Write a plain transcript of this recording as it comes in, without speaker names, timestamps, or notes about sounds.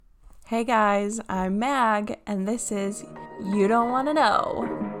Hey guys, I'm Mag, and this is You Don't Want to Know.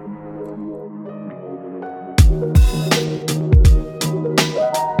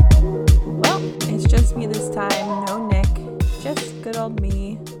 Well, it's just me this time, no Nick, just good old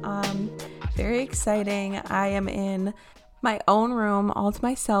me. Very exciting. I am in my own room, all to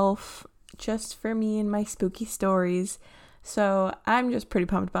myself, just for me and my spooky stories. So I'm just pretty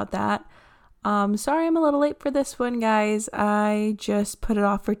pumped about that. Sorry I'm a little late for this one, guys. I just put it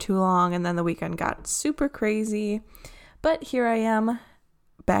off for too long and then the weekend got super crazy. But here I am,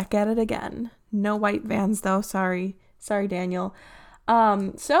 back at it again. No white vans though, sorry. Sorry, Daniel.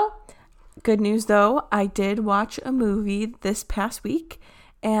 So good news though, I did watch a movie this past week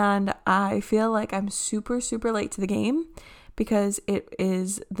and I feel like I'm super late to the game because it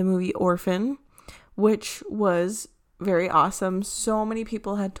is the movie Orphan, which was very awesome. So many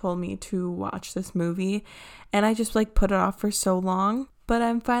people had told me to watch this movie and I just put it off for so long, but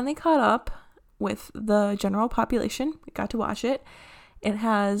I'm finally caught up with the general population. I got to watch it. It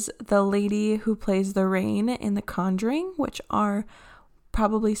has the lady who plays the Rain in The Conjuring, which are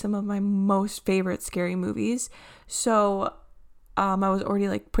probably some of my most favorite scary movies. So I was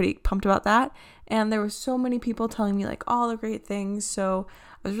already pretty pumped about that, and there were so many people telling me all the great things, so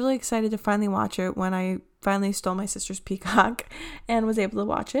I was really excited to finally watch it when I finally stole my sister's Peacock and was able to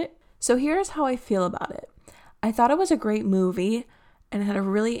watch it. So here's how I feel about it. I thought it was a great movie and it had a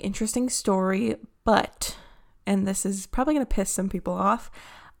really interesting story, but, and this is probably going to piss some people off,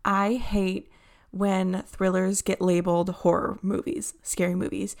 I hate when thrillers get labeled horror movies, scary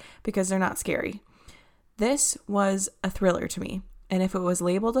movies, because they're not scary. This was a thriller to me. And if it was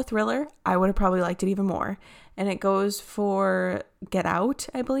labeled a thriller, I would have probably liked it even more. And it goes for Get Out,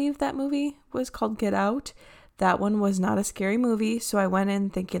 I believe that movie was called Get Out. That one was not a scary movie, so I went in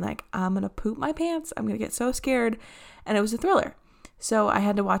thinking I'm going to poop my pants. I'm going to get so scared. And it was a thriller. So I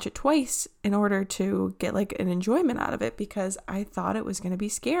had to watch it twice in order to get an enjoyment out of it because I thought it was going to be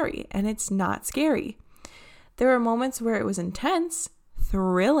scary. And it's not scary. There were moments where it was intense,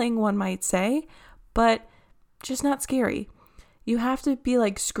 thrilling, one might say, but just not scary. You have to be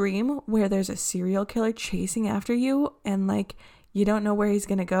Scream, where there's a serial killer chasing after you and you don't know where he's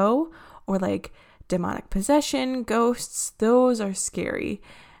gonna go, or demonic possession, ghosts. Those are scary.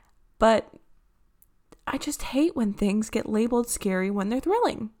 But I just hate when things get labeled scary when they're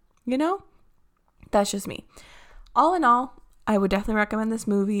thrilling, That's just me. All in all, I would definitely recommend this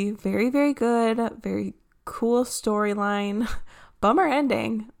movie. Very, very good. Very cool storyline. Bummer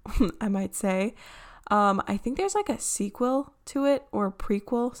ending, I might say. I think there's a sequel to it or a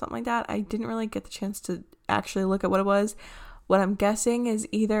prequel, something like that. I didn't really get the chance to actually look at what it was. What I'm guessing is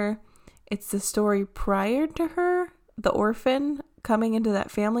either it's the story prior to her, the orphan, coming into that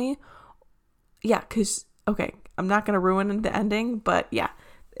family. Yeah, okay, I'm not going to ruin the ending, but yeah,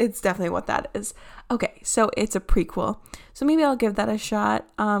 it's definitely what that is. Okay, so it's a prequel. So maybe I'll give that a shot.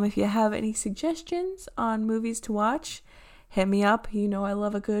 If you have any suggestions on movies to watch, hit me up. I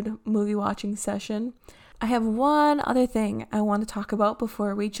love a good movie watching session. I have one other thing I want to talk about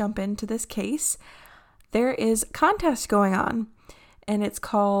before we jump into this case. There is a contest going on, and it's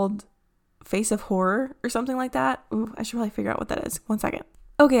called Face of Horror or something like that. Ooh, I should probably figure out what that is. 1 second.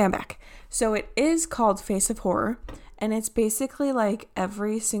 Okay, I'm back. So it is called Face of Horror, and it's basically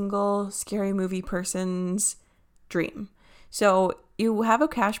every single scary movie person's dream. So you have a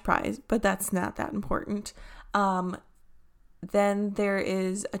cash prize, but that's not that important. Then there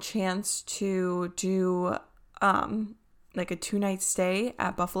is a chance to do a 2-night stay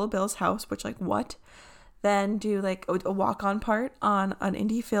at Buffalo Bill's house, which what? Then do a walk-on part on an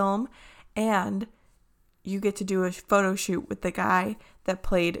indie film, and you get to do a photo shoot with the guy that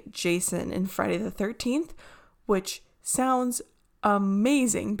played Jason in Friday the 13th, which sounds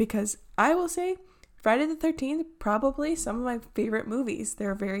amazing because I will say Friday the 13th, probably some of my favorite movies.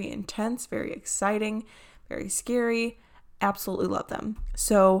 They're very intense, very exciting, very scary. Absolutely love them.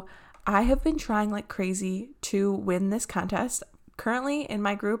 So I have been trying like crazy to win this contest. Currently in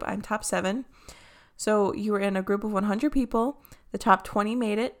my group, I'm top 7. So you were in a group of 100 people. The top 20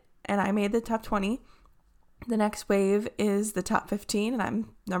 made it, and I made the top 20. The next wave is the top 15, and I'm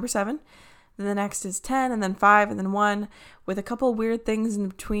number 7. Then the next is 10, and then 5, and then 1, with a couple weird things in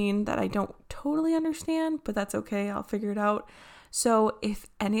between that I don't totally understand, but that's okay. I'll figure it out. So if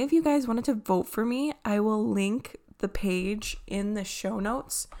any of you guys wanted to vote for me, I will link the page in the show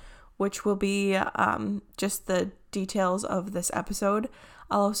notes, which will be just the details of this episode.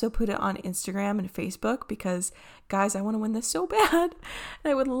 I'll also put it on Instagram and Facebook because, guys, I want to win this so bad,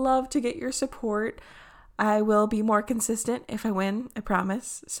 and I would love to get your support. I will be more consistent if I win, I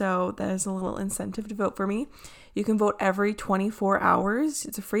promise. So that is a little incentive to vote for me. You can vote every 24 hours.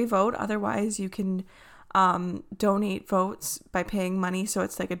 It's a free vote. Otherwise, you can donate votes by paying money. So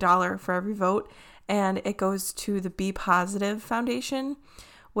it's like $1 for every vote. And it goes to the Be Positive Foundation,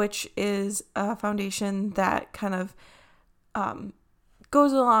 which is a foundation that kind of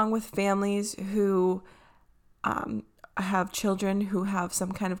goes along with families who have children who have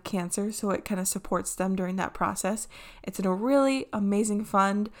some kind of cancer, so it kind of supports them during that process. It's in a really amazing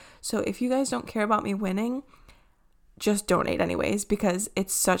fund, so if you guys don't care about me winning, just donate anyways, because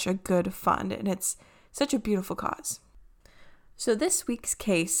it's such a good fund and it's such a beautiful cause. So this week's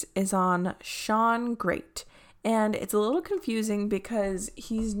case is on Shawn Grate, and it's a little confusing because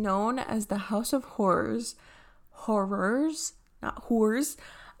he's known as the House of Horrors, not whores,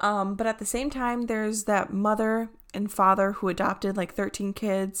 but at the same time, there's that mother and father who adopted like 13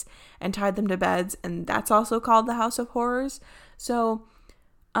 kids and tied them to beds, and that's also called the House of Horrors. So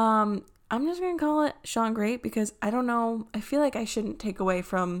I'm just going to call it Shawn Grate because I don't know, I feel like I shouldn't take away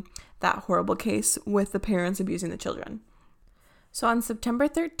from that horrible case with the parents abusing the children. So on September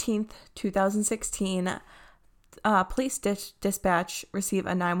 13th, 2016, police dispatch received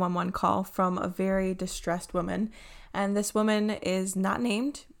a 911 call from a very distressed woman, and this woman is not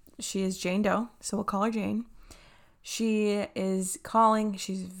named. She is Jane Doe, so we'll call her Jane. She is calling,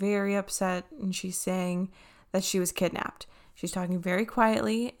 she's very upset, and she's saying that she was kidnapped. She's talking very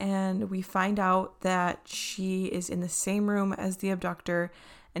quietly, and we find out that she is in the same room as the abductor,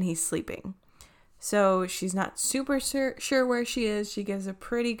 and he's sleeping. So she's not super sure where she is. She gives a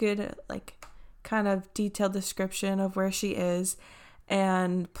pretty good, like, kind of detailed description of where she is,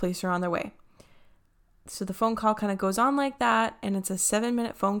 and police are on their way. So the phone call kind of goes on like that, and it's a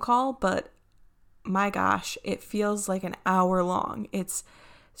 7-minute phone call, but my gosh, it feels like an hour long. It's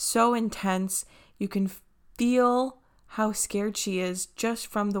so intense. You can feel how scared she is just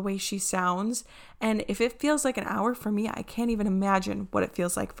from the way she sounds. And if it feels like an hour for me, I can't even imagine what it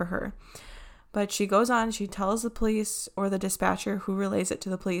feels like for her. But she goes on, she tells the police or the dispatcher who relays it to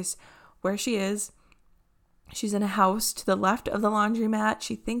the police where she is. She's in a house to the left of the laundromat.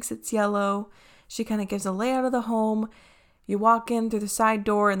 She thinks it's yellow. She kind of gives a layout of the home. You walk in through the side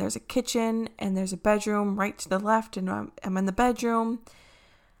door and there's a kitchen and there's a bedroom right to the left, and I'm in the bedroom.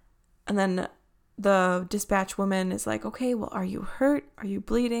 And then the dispatch woman is like, okay, well, are you hurt? Are you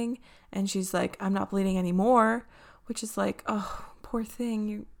bleeding? And she's like, I'm not bleeding anymore, which is like, oh, poor thing.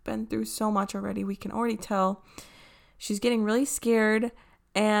 You've been through so much already. We can already tell. She's getting really scared,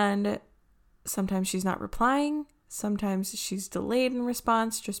 and sometimes she's not replying. Sometimes she's delayed in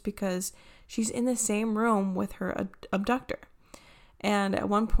response just because she's in the same room with her abductor. And at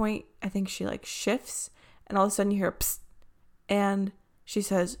one point, I think she like shifts, and all of a sudden you hear psst, and she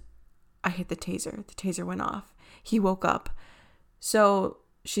says, I hit the taser. The taser went off. He woke up. So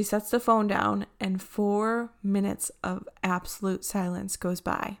she sets the phone down, and 4 minutes of absolute silence goes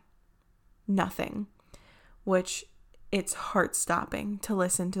by. Nothing. Which it's heart-stopping to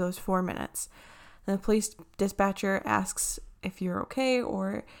listen to those 4 minutes. The police dispatcher asks if you're okay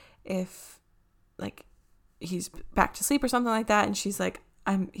or if like he's back to sleep or something like that, and she's like,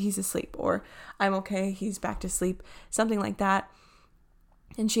 he's asleep, or I'm okay, he's back to sleep, something like that.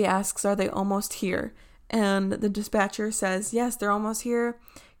 And she asks, are they almost here? And the dispatcher says, yes, they're almost here.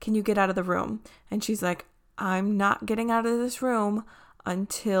 Can you get out of the room? And she's like, I'm not getting out of this room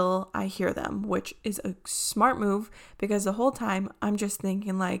until I hear them, which is a smart move because the whole time I'm just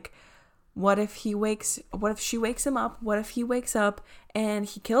thinking like, what if she wakes him up? What if he wakes up and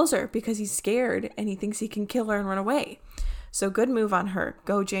he kills her because he's scared and he thinks he can kill her and run away? So good move on her.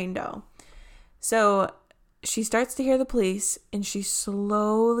 Go Jane Doe. So she starts to hear the police, and she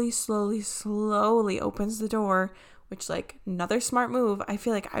slowly opens the door, which like another smart move. I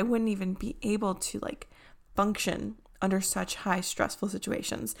feel like I wouldn't even be able to like function under such high stressful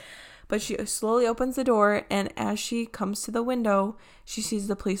situations. But she slowly opens the door, and as she comes to the window, she sees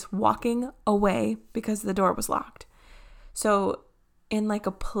the police walking away because the door was locked. So in like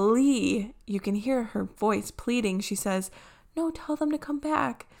a plea, you can hear her voice pleading. She says, no, tell them to come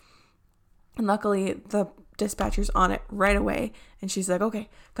back. And luckily, the dispatcher's on it right away. And she's like, okay,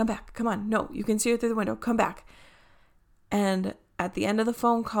 come back. Come on. No, you can see her through the window. Come back. And at the end of the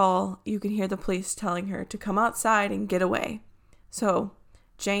phone call, you can hear the police telling her to come outside and get away. So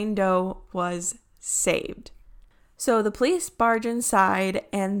Jane Doe was saved. So the police barge inside,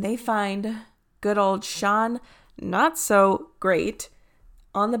 and they find good old Shawn Not So Grate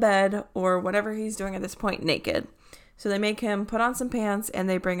on the bed, or whatever he's doing at this point, naked. So they make him put on some pants, and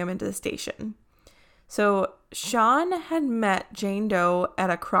they bring him into the station. So Shawn had met Jane Doe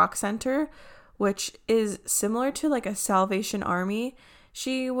at a Croc Center, which is similar to like a Salvation Army.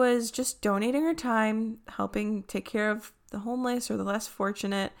 She was just donating her time, helping take care of the homeless or the less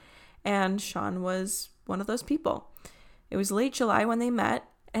fortunate, and Shawn was one of those people. It was late July when they met,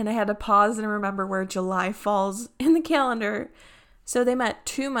 and I had to pause and remember where July falls in the calendar. So they met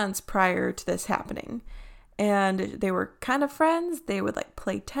 2 months prior to this happening, and they were kind of friends. They would like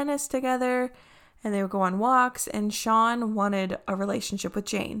play tennis together, and they would go on walks, and Shawn wanted a relationship with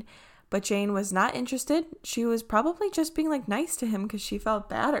Jane. But Jane was not interested. She was probably just being like nice to him because she felt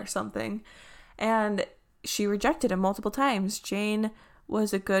bad or something. And she rejected him multiple times. Jane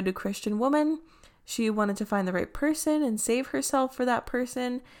was a good Christian woman. She wanted to find the right person and save herself for that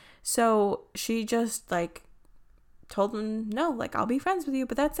person. So she just like told him, no, like I'll be friends with you,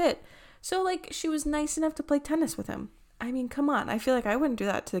 but that's it. So like she was nice enough to play tennis with him. I mean, come on. I feel like I wouldn't do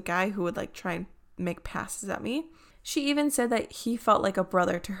that to the guy who would like try and make passes at me. She even said that he felt like a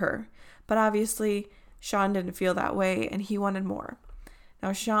brother to her. But obviously, Shawn didn't feel that way, and he wanted more.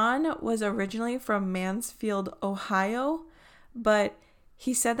 Now, Shawn was originally from Mansfield, Ohio, but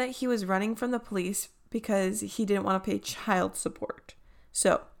he said that he was running from the police because he didn't want to pay child support.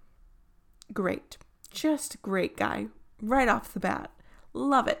 So, great. Just great guy. Right off the bat.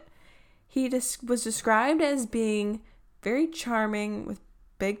 Love it. He was described as being very charming with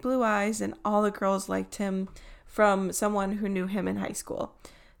big blue eyes, and all the girls liked him from someone who knew him in high school.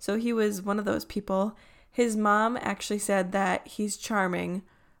 So he was one of those people. His mom actually said that he's charming,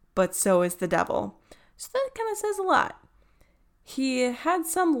 but so is the devil. So that kind of says a lot. He had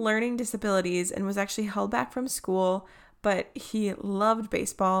some learning disabilities and was actually held back from school, but he loved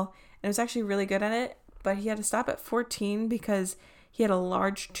baseball and was actually really good at it. But he had to stop at 14 because he had a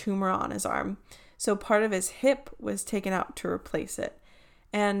large tumor on his arm. So part of his hip was taken out to replace it.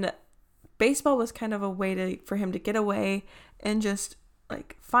 And baseball was kind of a way for him to get away and just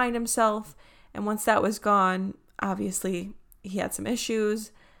like find himself. And once that was gone, obviously he had some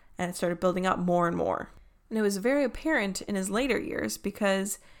issues and it started building up more and more. And it was very apparent in his later years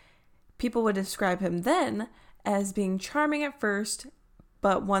because people would describe him then as being charming at first,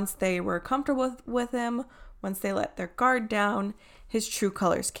 but once they were comfortable with him, once they let their guard down, his true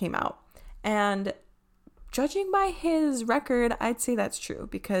colors came out. And judging by his record, I'd say that's true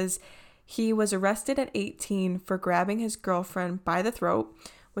because he was arrested at 18 for grabbing his girlfriend by the throat,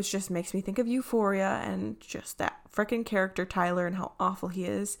 which just makes me think of Euphoria and just that freaking character Tyler and how awful he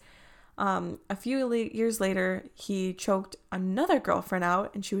is. A few years later, he choked another girlfriend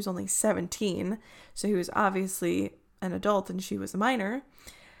out and she was only 17. So he was obviously an adult and she was a minor.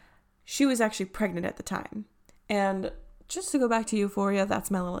 She was actually pregnant at the time. And just to go back to Euphoria,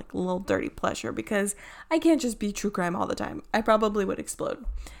 that's my little dirty pleasure because I can't just be true crime all the time. I probably would explode.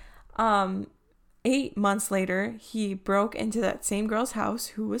 8 months later, he broke into that same girl's house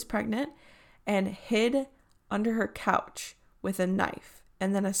who was pregnant and hid under her couch with a knife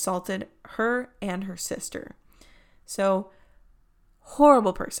and then assaulted her and her sister. So,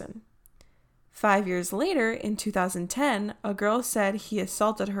 horrible person. 5 years later, in 2010, a girl said he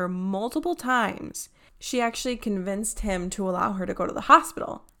assaulted her multiple times. She actually convinced him to allow her to go to the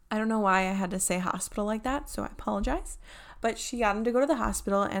hospital. I don't know why I had to say hospital like that, so I apologize. But she got him to go to the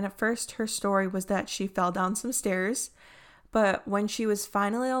hospital, and at first her story was that she fell down some stairs. But when she was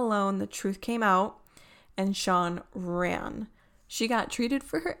finally alone, the truth came out, and Shawn ran. She got treated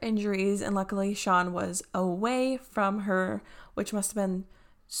for her injuries, and luckily Shawn was away from her, which must have been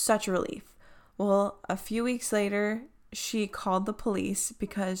such a relief. Well, a few weeks later, she called the police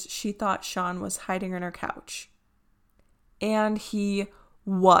because she thought Shawn was hiding on her couch. And he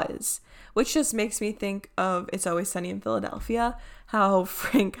was, which just makes me think of It's Always Sunny in Philadelphia, how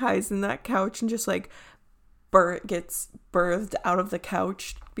Frank hides in that couch and just like gets birthed out of the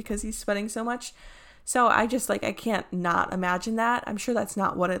couch because he's sweating so much. So I can't not imagine that. I'm sure that's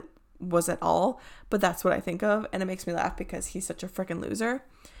not what it was at all, but that's what I think of, and it makes me laugh because he's such a freaking loser.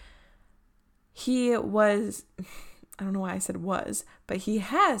 He was, I don't know why I said was, but he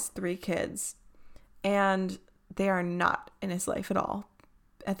has 3 kids, and they are not in his life at all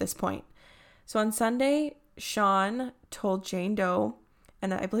at this point. So on Sunday, Shawn told Jane Doe,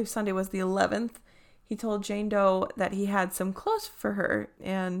 and I believe Sunday was the 11th, he told Jane Doe that he had some clothes for her,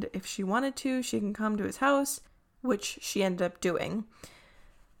 and if she wanted to, she can come to his house, which she ended up doing.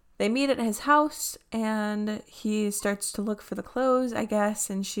 They meet at his house, and he starts to look for the clothes, I guess,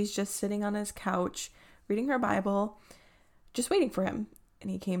 and she's just sitting on his couch, reading her Bible, just waiting for him.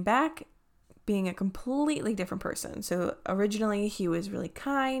 And he came back being a completely different person. So originally, he was really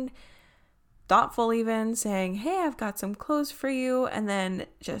kind, thoughtful even, saying, hey, I've got some clothes for you, and then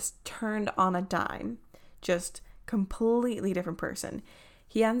just turned on a dime. Just completely different person.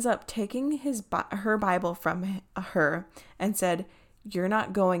 He ends up taking her Bible from her and said, "You're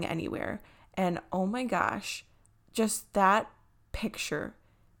not going anywhere." And oh my gosh, just that picture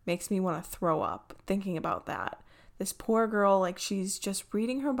makes me want to throw up thinking about that. This poor girl, like, she's just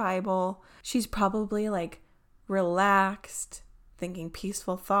reading her Bible. She's probably like relaxed, thinking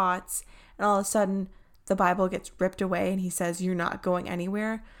peaceful thoughts. And all of a sudden, the Bible gets ripped away and he says, "You're not going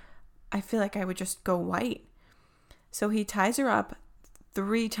anywhere." I feel like I would just go white. So he ties her up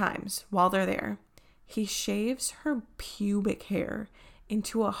 3 times while they're there. He shaves her pubic hair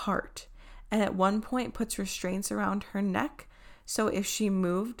into a heart, and at one point puts restraints around her neck, so if she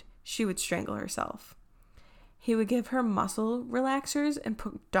moved, she would strangle herself. He would give her muscle relaxers and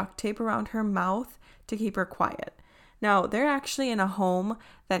put duct tape around her mouth to keep her quiet. Now, they're actually in a home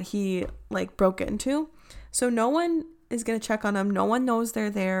that he broke into, so no one is going to check on them. No one knows they're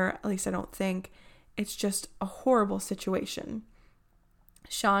there, at least I don't think. It's just a horrible situation.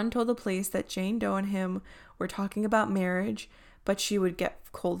 Shawn told the police that Jane Doe and him were talking about marriage, but she would get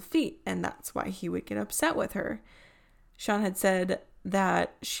cold feet, and that's why he would get upset with her. Shawn had said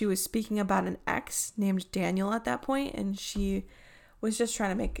that she was speaking about an ex named Daniel at that point, and she was just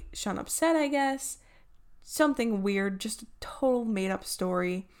trying to make Shawn upset, I guess. Something weird, just a total made-up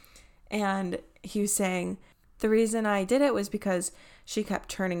story. And he was saying, "The reason I did it was because she kept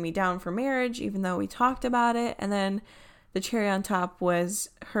turning me down for marriage, even though we talked about it. And then the cherry on top was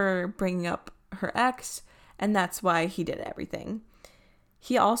her bringing up her ex, and that's why he did everything."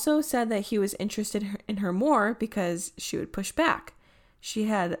 He also said that he was interested in her more because she would push back. She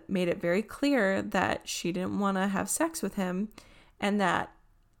had made it very clear that she didn't want to have sex with him, and that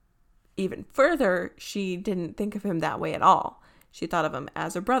even further, she didn't think of him that way at all. She thought of him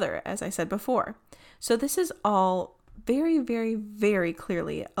as a brother, as I said before. So this is all very, very, very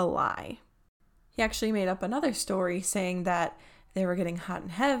clearly a lie. He actually made up another story saying that they were getting hot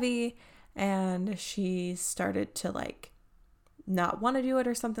and heavy, and she started to not want to do it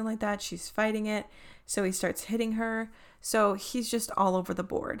or something like that. She's fighting it, so he starts hitting her. So he's just all over the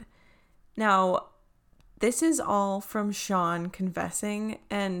board. Now, this is all from Shawn confessing,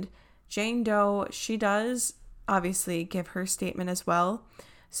 and Jane Doe, she does obviously give her statement as well.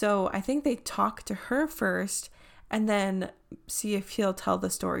 So I think they talk to her first and then see if he'll tell the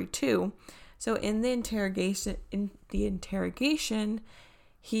story too. So in the interrogation,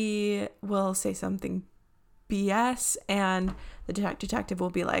 he will say something BS, and the detective will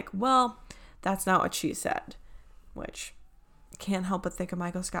be like, "Well, that's not what she said," which can't help but think of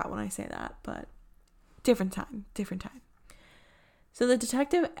Michael Scott when I say that, but different time. So the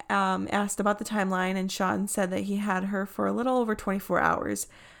detective asked about the timeline, and Shawn said that he had her for a little over 24 hours,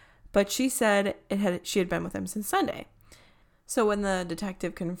 but she said she had been with him since Sunday. So when the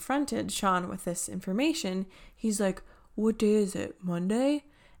detective confronted Shawn with this information, he's like, "What day is it? Monday?"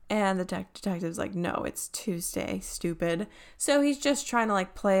 And the detective's like, "No, it's Tuesday, stupid." So he's just trying to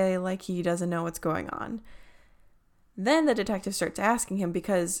play like he doesn't know what's going on. Then the detective starts asking him,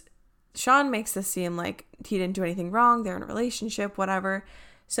 because Shawn makes this seem like he didn't do anything wrong, they're in a relationship, whatever.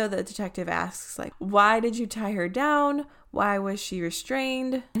 So the detective asks, "Why did you tie her down? Why was she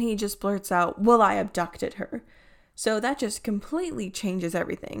restrained?" And he just blurts out, "Well, I abducted her." So that just completely changes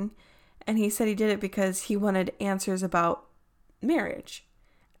everything. And he said he did it because he wanted answers about marriage.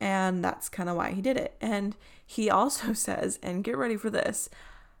 And that's kind of why he did it. And he also says, and get ready for this,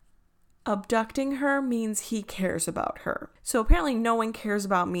 abducting her means he cares about her. So apparently no one cares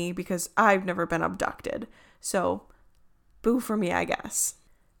about me because I've never been abducted. So boo for me, I guess.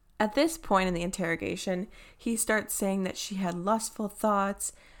 At this point in the interrogation, he starts saying that she had lustful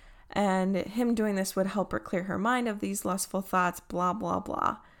thoughts, and him doing this would help her clear her mind of these lustful thoughts, blah, blah,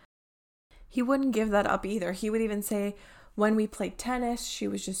 blah. He wouldn't give that up either. He would even say when we played tennis, she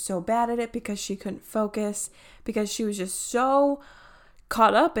was just so bad at it because she couldn't focus, because she was just so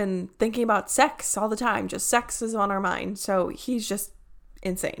caught up in thinking about sex all the time. Just sex is on her mind. So he's just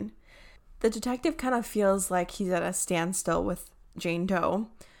insane. The detective kind of feels like he's at a standstill with Jane Doe.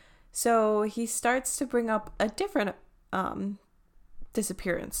 So he starts to bring up a different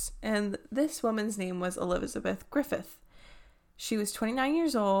disappearance. And this woman's name was Elizabeth Griffith. She was 29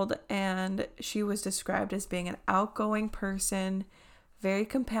 years old, and she was described as being an outgoing person, very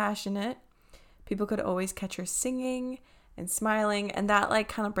compassionate. People could always catch her singing and smiling, and that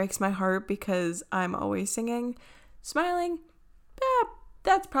kind of breaks my heart because I'm always singing. Smiling,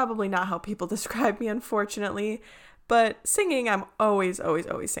 that's probably not how people describe me, unfortunately, but singing, I'm always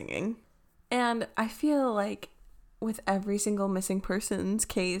singing. And I feel like with every single missing persons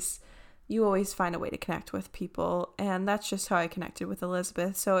case, you always find a way to connect with people, and that's just how I connected with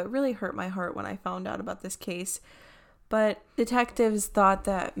Elizabeth. So it really hurt my heart when I found out about this case. But detectives thought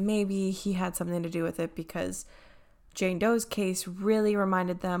that maybe he had something to do with it because Jane Doe's case really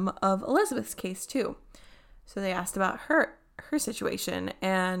reminded them of Elizabeth's case too. So they asked about her situation,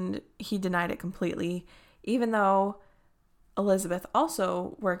 and he denied it completely, even though Elizabeth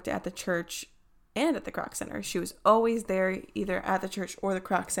also worked at the church and at the Croc Center. She was always there, either at the church or the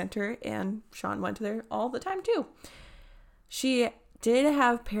Croc Center, and Shawn went there all the time too. She did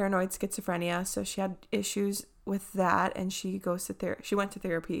have paranoid schizophrenia, so she had issues with that, and she went to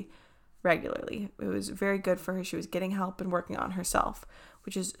therapy regularly. It was very good for her. She was getting help and working on herself,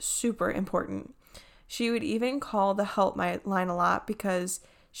 which is super important. She would even call the help line a lot because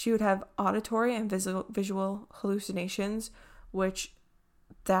she would have auditory and visual hallucinations, which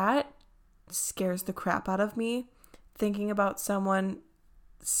that scares the crap out of me, thinking about someone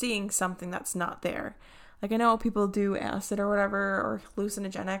seeing something that's not there. Like, I know people do acid or whatever, or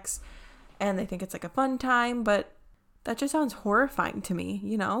hallucinogenics, and they think it's like a fun time, but that just sounds horrifying to me,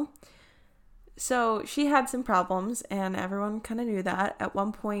 you know? So she had some problems, and everyone kind of knew that. At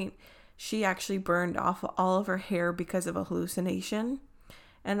one point, she actually burned off all of her hair because of a hallucination,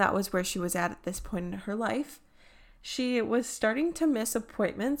 and that was where she was at this point in her life. She was starting to miss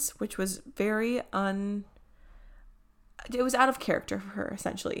appointments, which was it was out of character for her,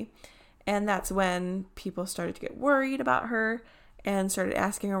 essentially. And that's when people started to get worried about her and started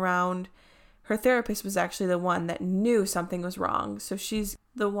asking around. Her therapist was actually the one that knew something was wrong, so she's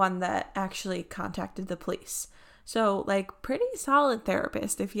the one that actually contacted the police. So, like, pretty solid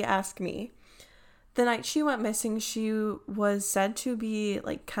therapist, if you ask me. The night she went missing, she was said to be,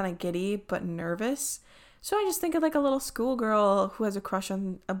 like, kind of giddy but nervous. So I just think of like a little schoolgirl who has a crush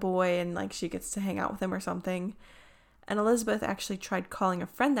on a boy and like she gets to hang out with him or something. And Elizabeth actually tried calling a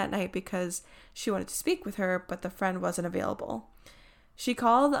friend that night because she wanted to speak with her, but the friend wasn't available. She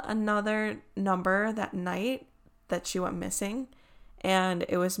called another number that night that she went missing, and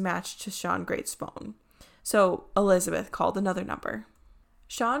it was matched to Shawn Grate's phone. So Elizabeth called another number.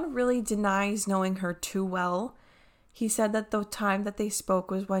 Shawn really denies knowing her too well. He said that the time that they spoke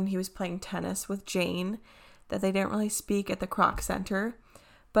was when he was playing tennis with Jane, that they didn't really speak at the Croc Center,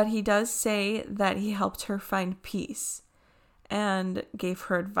 but he does say that he helped her find peace and gave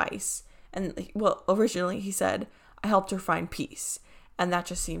her advice. And, well, originally he said, I helped her find peace. And that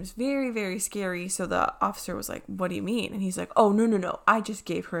just seems very, very scary. So the officer was like, what do you mean? And he's like, oh, no, I just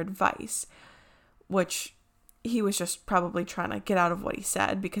gave her advice, which he was just probably trying to get out of what he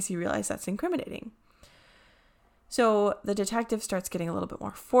said because he realized that's incriminating. So the detective starts getting a little bit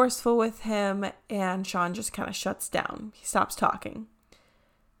more forceful with him, and Shawn just kind of shuts down. He stops talking.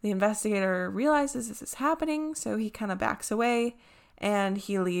 The investigator realizes this is happening, so he kind of backs away, and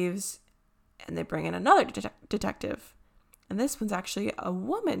he leaves, and they bring in another detective. And this one's actually a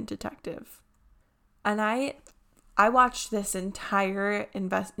woman detective. And I watched this entire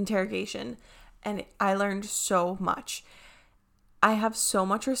interrogation, and I learned so much. I have so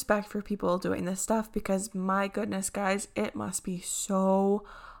much respect for people doing this stuff because, my goodness, guys, it must be so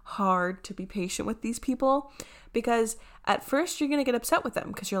hard to be patient with these people, because at first you're going to get upset with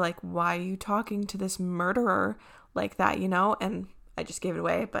them because you're like, why are you talking to this murderer like that, you know? And I just gave it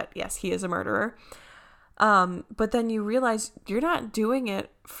away, but yes, he is a murderer. But then you realize you're not doing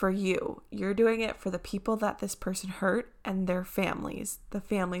it for you. You're doing it for the people that this person hurt and their families, the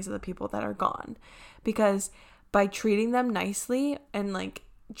families of the people that are gone. Because by treating them nicely and like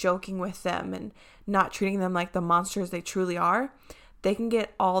joking with them and not treating them like the monsters they truly are, they can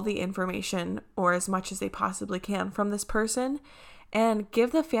get all the information or as much as they possibly can from this person and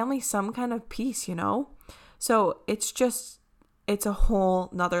give the family some kind of peace, you know? So it's a whole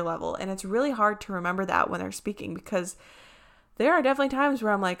nother level, and it's really hard to remember that when they're speaking, because there are definitely times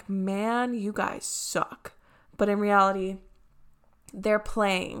where I'm like, man, you guys suck. But in reality, they're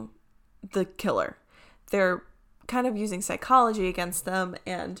playing the killer. They're kind of using psychology against them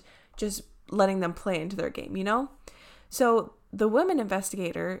and just letting them play into their game, you know? So the woman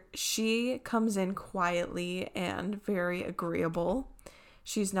investigator, she comes in quietly and very agreeable.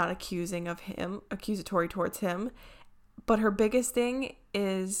 She's not accusatory towards him. But her biggest thing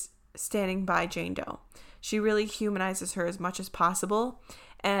is standing by Jane Doe. She really humanizes her as much as possible,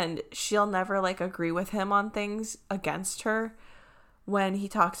 and she'll never like agree with him on things against her. When he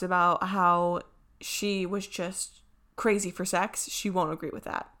talks about how she was just crazy for sex, she won't agree with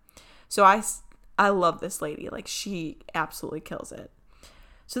that. So I love this lady. Like, she absolutely kills it.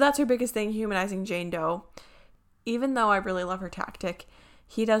 So that's her biggest thing, humanizing Jane Doe. Even though I really love her tactic,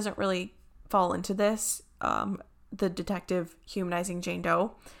 he doesn't really fall into this. The detective humanizing Jane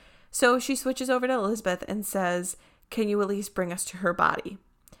Doe. So she switches over to Elizabeth and says, can you at least bring us to her body?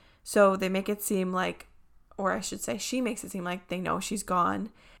 So they make it seem like or I should say she makes it seem like they know she's gone.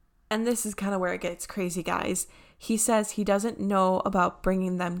 And this is kind of where it gets crazy, guys. He says he doesn't know about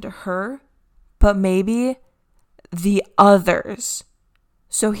bringing them to her, but maybe the others.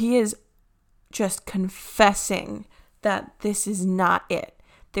 So he is just confessing that this is not it.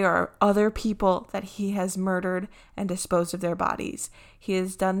 There are other people that he has murdered and disposed of their bodies. He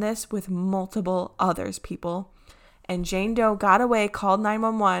has done this with multiple others, people. And Jane Doe got away, called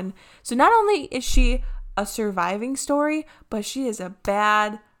 911. So not only is she a surviving story, but she is a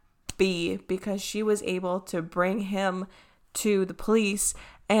bad bee because she was able to bring him to the police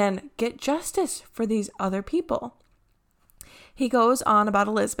and get justice for these other people. He goes on about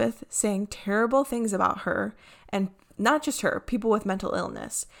Elizabeth, saying terrible things about her, and not just her, people with mental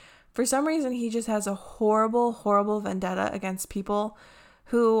illness. For some reason, he just has a horrible, horrible vendetta against people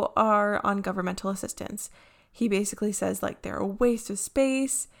who are on governmental assistance. He basically says, like, they're a waste of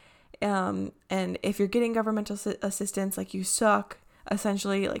space, and if you're getting governmental assistance, like, you suck.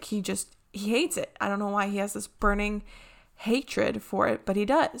 Essentially, like, he hates it. I don't know why he has this burning hatred for it, but he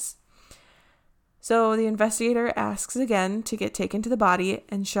does. So the investigator asks again to get taken to the body,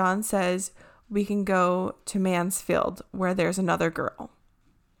 and Shawn says, we can go to Mansfield where there's another girl.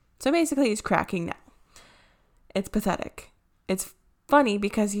 So basically he's cracking now. It's pathetic. It's funny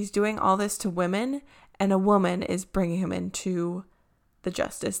because he's doing all this to women, and a woman is bringing him into the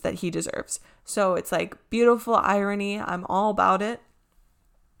justice that he deserves. So it's like beautiful irony. I'm all about it.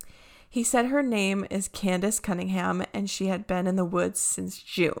 He said her name is Candace Cunningham, and she had been in the woods since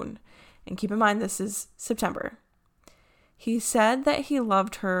June. And keep in mind, this is September. He said that he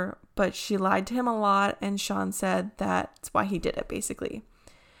loved her, but she lied to him a lot, and Shawn said that's why he did it, basically.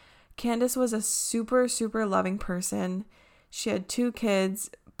 Candace was a super, super loving person. She had 2 kids,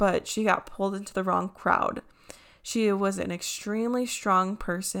 but she got pulled into the wrong crowd. She was an extremely strong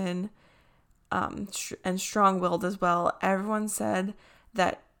person, and strong-willed as well. Everyone said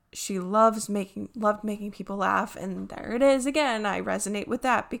that she loved making people laugh, and there it is again. I resonate with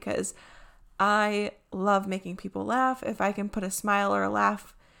that because I love making people laugh. If I can put a smile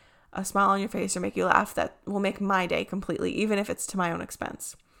on your face or make you laugh, that will make my day completely, even if it's to my own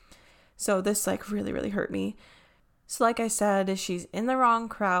expense. So this really, really hurt me. So like I said, she's in the wrong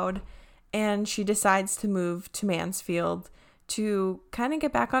crowd, and she decides to move to Mansfield to kind of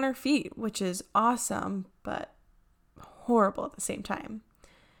get back on her feet, which is awesome, but horrible at the same time.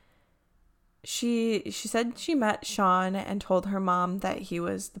 She said she met Shawn and told her mom that he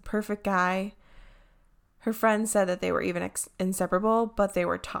was the perfect guy. Her friends said that they were even inseparable, but they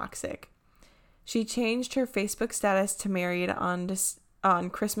were toxic. She changed her Facebook status to married on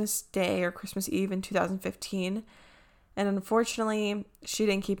Christmas Day or Christmas Eve in 2015. And unfortunately, she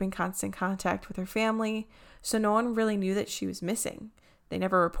didn't keep in constant contact with her family, so no one really knew that she was missing. They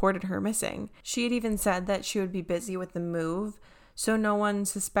never reported her missing. She had even said that she would be busy with the move, so no one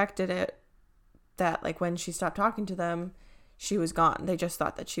suspected it, that like when she stopped talking to them, she was gone. They just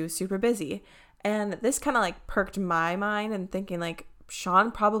thought that she was super busy. And this kind of like perked my mind and thinking like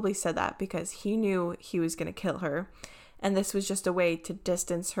Shawn probably said that because he knew he was going to kill her. And this was just a way to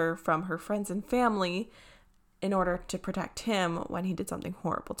distance her from her friends and family in order to protect him when he did something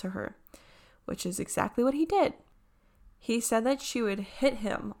horrible to her, which is exactly what he did. He said that she would hit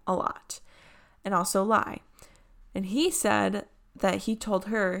him a lot and also lie. And he said that he told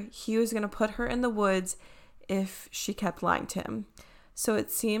her he was going to put her in the woods if she kept lying to him. So it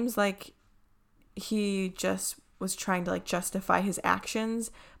seems like he just was trying to like justify his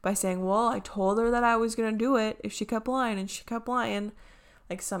actions by saying, well, I told her that I was going to do it if she kept lying, and she kept lying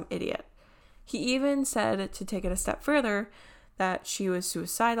like some idiot. He even said, to take it a step further, that she was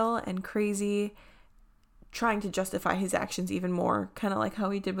suicidal and crazy, trying to justify his actions even more, kind of like how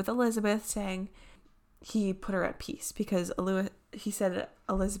he did with Elizabeth, saying he put her at peace because he said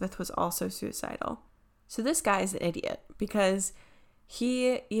Elizabeth was also suicidal. So this guy is an idiot because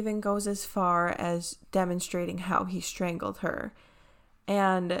he even goes as far as demonstrating how he strangled her.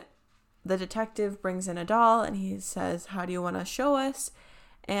 And the detective brings in a doll and he says, how do you want to show us?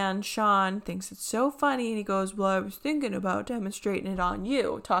 And Shawn thinks it's so funny and he goes, well, I was thinking about demonstrating it on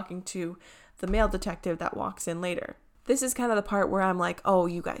you, talking to the male detective that walks in later. This is kind of the part where I'm like, oh,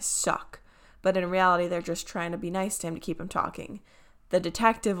 you guys suck. But in reality, they're just trying to be nice to him to keep him talking. The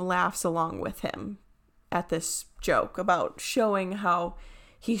detective laughs along with him at this joke about showing how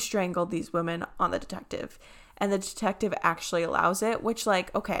he strangled these women on the detective. And the detective actually allows it, which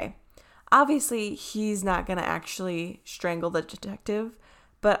like, okay, obviously he's not going to actually strangle the detective,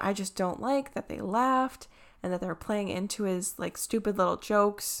 but I just don't like that they laughed and that they're playing into his like stupid little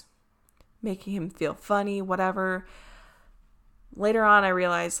jokes, making him feel funny, whatever. Later on, I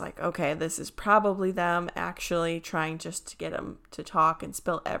realized, like, okay, this is probably them actually trying just to get him to talk and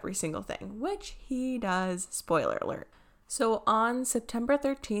spill every single thing, which he does, spoiler alert. So on September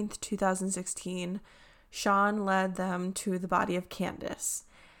 13th, 2016, Shawn led them to the body of Candace.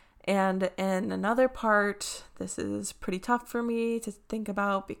 And in another part, this is pretty tough for me to think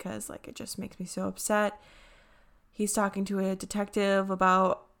about because, like, it just makes me so upset. He's talking to a detective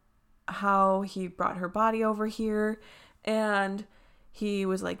about how he brought her body over here, and he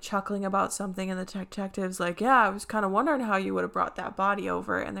was, like, chuckling about something, and the detective's like, yeah, I was kind of wondering how you would have brought that body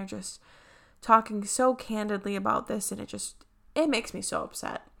over, and they're just talking so candidly about this, and it makes me so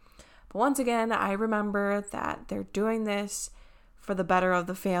upset. But once again, I remember that they're doing this for the better of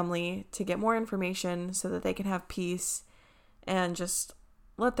the family, to get more information so that they can have peace and just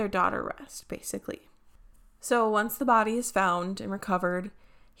let their daughter rest, basically. So once the body is found and recovered,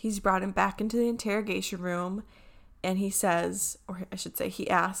 he's brought him back into the interrogation room, and he says, or I should say he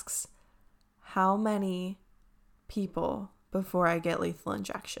asks, how many people before I get lethal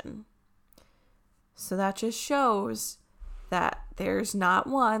injection? So that just shows that there's not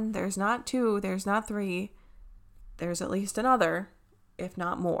one, there's not two, there's not three, there's at least another, if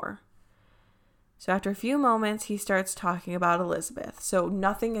not more. So after a few moments, he starts talking about Elizabeth. So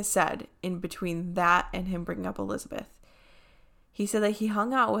nothing is said in between that and him bringing up Elizabeth. He said that he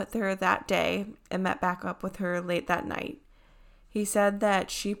hung out with her that day and met back up with her late that night. He said that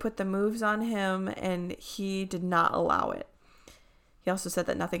she put the moves on him and he did not allow it. He also said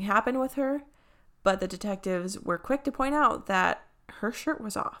that nothing happened with her, but the detectives were quick to point out that her shirt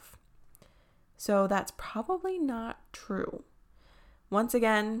was off. So that's probably not true. Once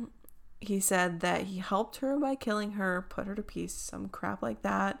again, he said that he helped her by killing her, put her to peace, some crap like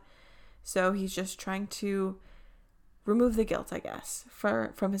that. So he's just trying to remove the guilt, I guess,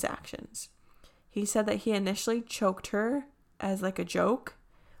 from his actions. He said that he initially choked her as like a joke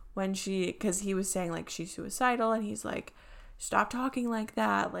because he was saying like she's suicidal, and he's like, stop talking like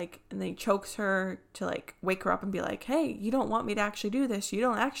that, like, and then he chokes her to like wake her up and be like, hey, you don't want me to actually do this, you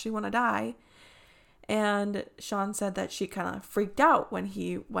don't actually want to die. And Shawn said that she kind of freaked out when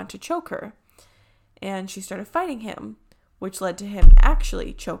he went to choke her, and she started fighting him, which led to him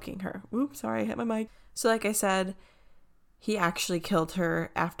actually choking her. Oops, sorry, I hit my mic. So like I said, he actually killed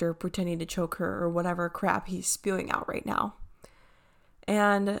her after pretending to choke her, or whatever crap he's spewing out right now.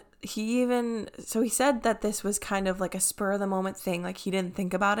 And he said that this was kind of like a spur of the moment thing, like he didn't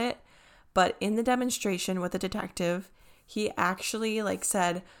think about it. But in the demonstration with the detective, he actually like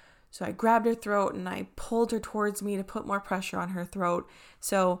said, so I grabbed her throat and I pulled her towards me to put more pressure on her throat.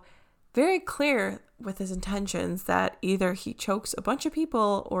 So very clear with his intentions that either he chokes a bunch of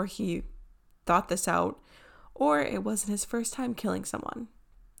people, or he thought this out, or it wasn't his first time killing someone.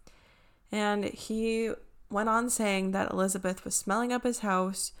 And he went on saying that Elizabeth was smelling up his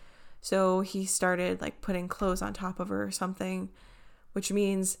house, so he started like putting clothes on top of her or something, which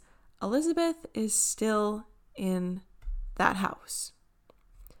means Elizabeth is still in that house.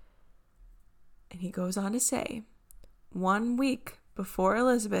 And he goes on to say, 1 week before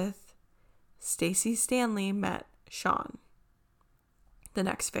Elizabeth, Stacy Stanley met Shawn, the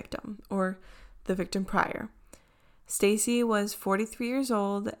next victim, or the victim prior. Stacy was 43 years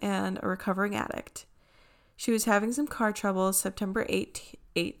old and a recovering addict. She was having some car trouble September 8th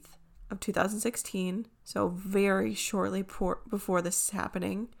of 2016, so very shortly before this is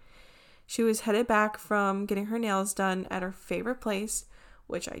happening. She was headed back from getting her nails done at her favorite place,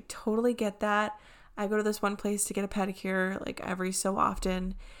 which I totally get that. I go to this one place to get a pedicure like every so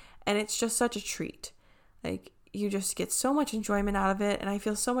often, and it's just such a treat. Like, you just get so much enjoyment out of it, and I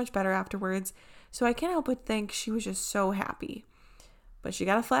feel so much better afterwards. So I can't help but think she was just so happy. But she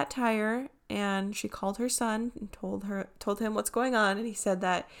got a flat tire, and she called her son and told him what's going on, and he said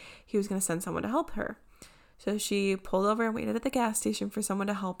that he was going to send someone to help her. So she pulled over and waited at the gas station for someone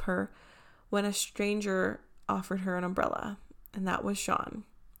to help her when a stranger offered her an umbrella, and that was Shawn.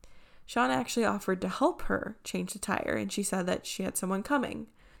 Shawn actually offered to help her change the tire, and she said that she had someone coming.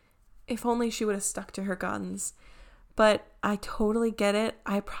 If only she would have stuck to her guns. But I totally get it.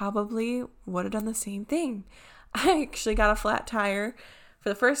 I probably would have done the same thing. I actually got a flat tire for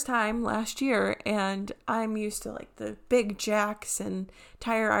the first time last year, and I'm used to like the big jacks and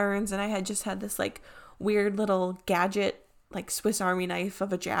tire irons, and I had just had this like weird little gadget, like Swiss Army knife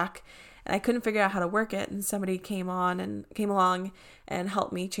of a jack, and I couldn't figure out how to work it, and somebody came along and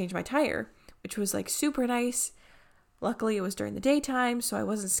helped me change my tire, which was like super nice. Luckily, it was during the daytime, so I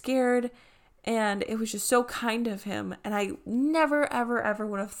wasn't scared. And it was just so kind of him. And I never, ever, ever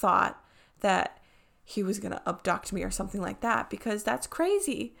would have thought that he was going to abduct me or something like that, because that's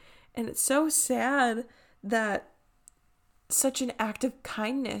crazy. And it's so sad that such an act of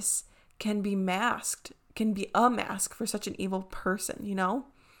kindness can be masked, can be a mask for such an evil person, you know?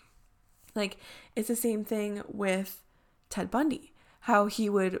 Like, it's the same thing with Ted Bundy, how he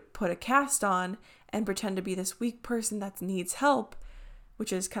would put a cast on and pretend to be this weak person that needs help,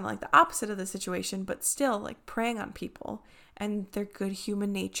 which is kind of like the opposite of the situation, but still like preying on people and their good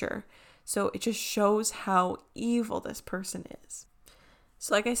human nature. So it just shows how evil this person is.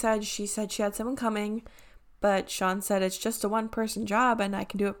 So like I said, she said she had someone coming, but Shawn said it's just a one-person job and I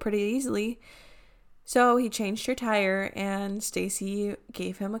can do it pretty easily. So he changed her tire and Stacy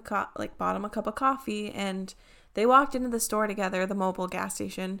gave him bought him a cup of coffee, and they walked into the store together, the mobile gas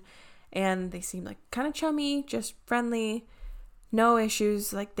station, and they seemed like kind of chummy, just friendly, no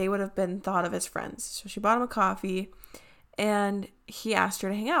issues, like they would have been thought of as friends. So she bought him a coffee and he asked her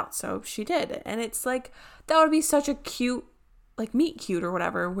to hang out. So she did. And it's like, that would be such a cute, like meet cute or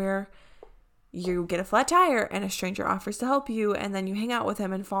whatever, where you get a flat tire and a stranger offers to help you and then you hang out with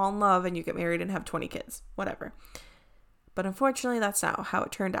him and fall in love and you get married and have 20 kids, whatever. But unfortunately, that's not how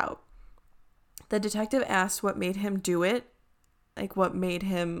it turned out. The detective asked what made him do it, like what made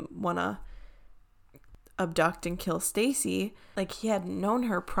him want to abduct and kill Stacy. Like, he hadn't known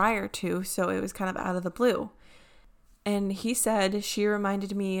her prior to, so it was kind of out of the blue. And he said, she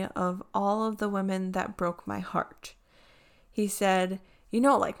reminded me of all of the women that broke my heart. He said,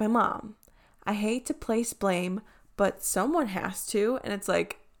 like my mom. I hate to place blame, but someone has to. And it's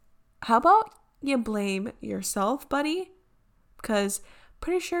like, how about you blame yourself, buddy? Because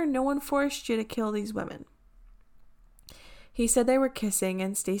pretty sure no one forced you to kill these women. He said they were kissing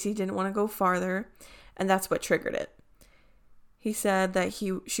and Stacy didn't want to go farther, and that's what triggered it. He said that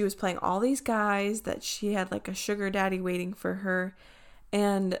she was playing all these guys, that she had like a sugar daddy waiting for her,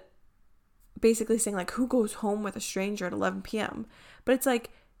 and basically saying like, who goes home with a stranger at 11 p.m.? But it's like,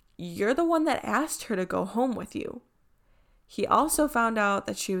 you're the one that asked her to go home with you. He also found out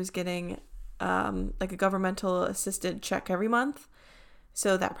that she was getting like a governmental assisted check every month.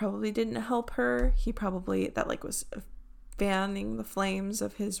 So that probably didn't help her. That like was fanning the flames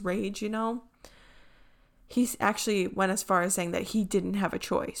of his rage, He actually went as far as saying that he didn't have a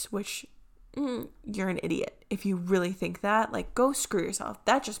choice, which you're an idiot. If you really think that, like, go screw yourself.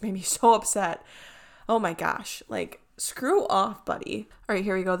 That just made me so upset. Oh my gosh. Like, screw off, buddy. All right,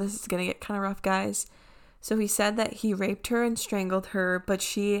 here we go. This is going to get kind of rough, guys. So he said that he raped her and strangled her, but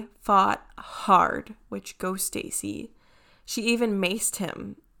she fought hard, which go Stacy. She even maced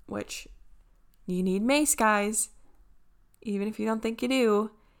him, which you need mace, guys. Even if you don't think you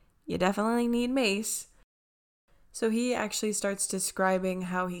do, you definitely need mace. So he actually starts describing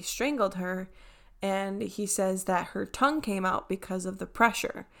how he strangled her, and he says that her tongue came out because of the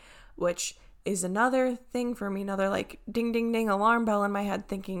pressure, which is another thing for me, another like ding, ding, ding alarm bell in my head,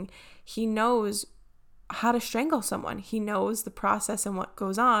 thinking he knows how to strangle someone. He knows the process and what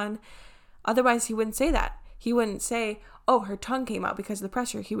goes on. Otherwise, he wouldn't say that. He wouldn't say, oh, her tongue came out because of the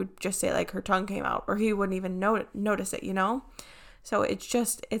pressure. He would just say like her tongue came out, or he wouldn't even notice it, So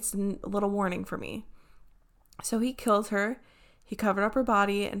it's a little warning for me. So he killed her. He covered up her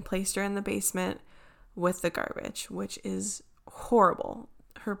body and placed her in the basement with the garbage, which is horrible.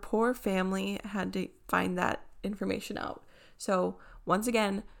 Her poor family had to find that information out. So once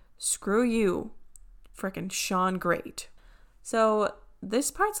again, screw you, frickin' Shawn Grate. So this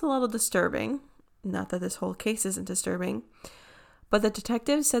part's a little disturbing. Not that this whole case isn't disturbing, but the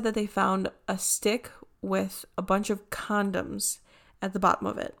detective said that they found a stick with a bunch of condoms at the bottom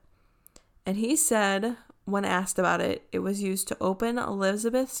of it. And he said, when asked about it, it was used to open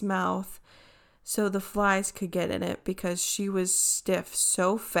Elizabeth's mouth so the flies could get in it because she was stiff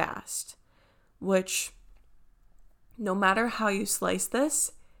so fast, which, no matter how you slice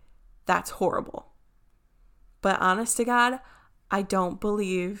this, that's horrible. But honest to God, I don't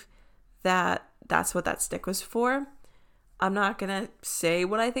believe that that's what that stick was for. I'm not going to say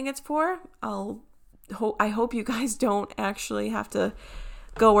what I think it's for. I hope you guys don't actually have to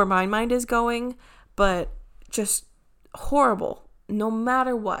go where my mind is going, but just horrible. No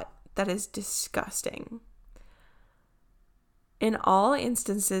matter what, that is disgusting. In all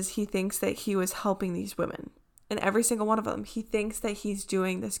instances, he thinks that he was helping these women. In every single one of them, he thinks that he's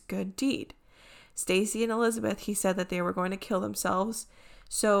doing this good deed. Stacy and Elizabeth, he said that they were going to kill themselves,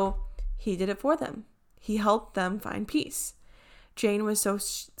 so he did it for them. He helped them find peace. Jane was so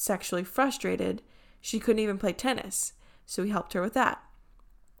sexually frustrated, she couldn't even play tennis, so he helped her with that.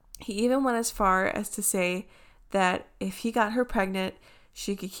 He even went as far as to say that if he got her pregnant,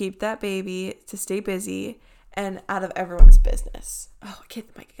 she could keep that baby to stay busy and out of everyone's business. Oh, I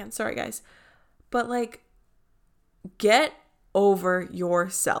hit the mic again. Sorry, guys. But, like, get over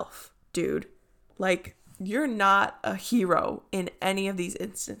yourself, dude. Like, You're not a hero in any of these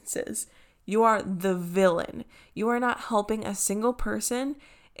instances. You are the villain. You are not helping a single person.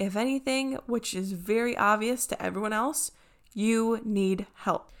 If anything, which is very obvious to everyone else, you need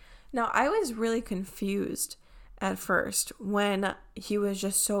help. Now, I was really confused at first when he was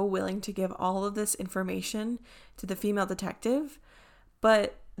just so willing to give all of this information to the female detective,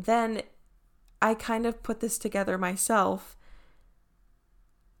 but then I kind of put this together myself.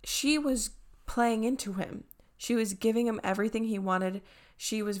 She was playing into him. She was giving him everything he wanted.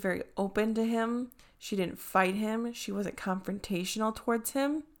 She was very open to him. She didn't fight him. She wasn't confrontational towards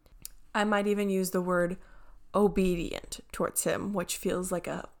him. I might even use the word obedient towards him, which feels like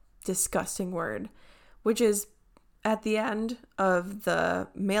a disgusting word, which is at the end of the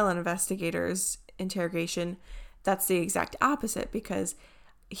male investigator's interrogation, that's the exact opposite, because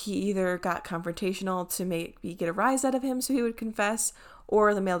he either got confrontational to maybe get a rise out of him so he would confess,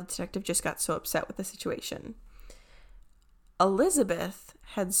 or the male detective just got so upset with the situation. Elizabeth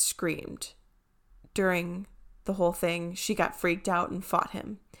had screamed during the whole thing. She got freaked out and fought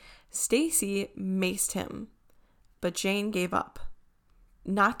him. Stacy maced him, but Jane gave up.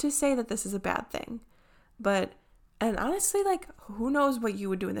 Not to say that this is a bad thing, and honestly, like, who knows what you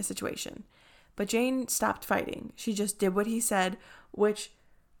would do in this situation? But Jane stopped fighting. She just did what he said, which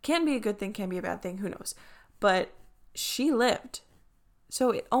can be a good thing, can be a bad thing, who knows? But she lived.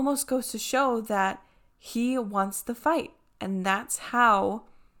 So it almost goes to show that he wants the fight, and that's how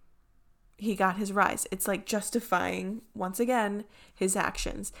he got his rise. It's like justifying, once again, his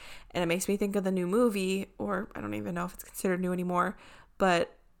actions. And it makes me think of the new movie, or I don't even know if it's considered new anymore,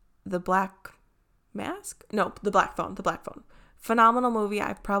 but The Black Mask? No, The Black Phone. Phenomenal movie.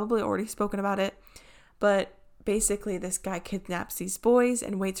 I've probably already spoken about it. But basically, this guy kidnaps these boys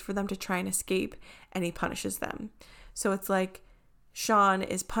and waits for them to try and escape, and he punishes them. So it's like Shawn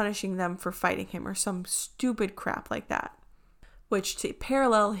is punishing them for fighting him or some stupid crap like that. Which, to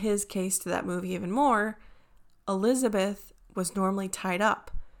parallel his case to that movie even more, Elizabeth was normally tied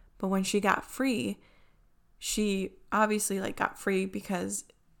up. But when she got free, she obviously got free because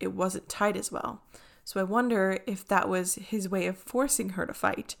it wasn't tied as well. So I wonder if that was his way of forcing her to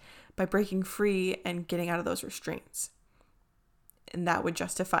fight by breaking free and getting out of those restraints. And that would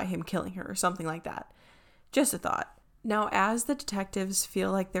justify him killing her or something like that. Just a thought. Now, as the detectives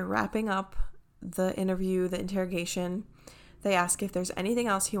feel like they're wrapping up the interview, the interrogation, they ask if there's anything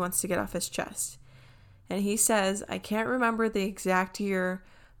else he wants to get off his chest. And he says, I can't remember the exact year,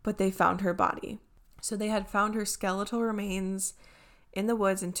 but they found her body. So they had found her skeletal remains in the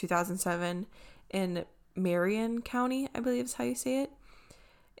woods in 2007 in Marion County, I believe is how you say it.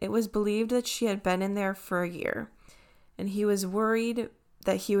 It was believed that she had been in there for a year. And he was worried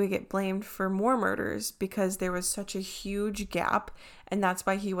that he would get blamed for more murders because there was such a huge gap. And that's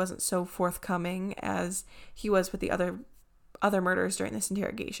why he wasn't so forthcoming as he was with the other murders during this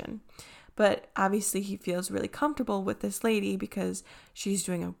interrogation. But obviously he feels really comfortable with this lady because she's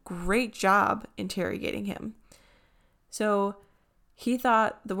doing a great job interrogating him. So he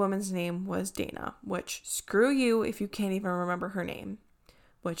thought the woman's name was Dana, which screw you if you can't even remember her name,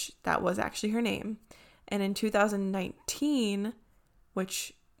 which that was actually her name. And in 2019,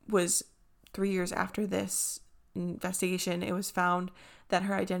 which was 3 years after this investigation, it was found that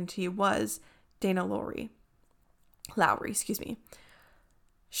her identity was Dana Lowry.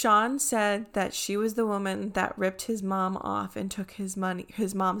 Shawn said that she was the woman that ripped his mom off and took his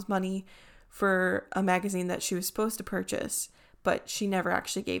mom's money for a magazine that she was supposed to purchase, but she never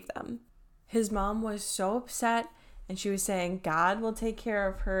actually gave them. His mom was so upset, and she was saying God will take care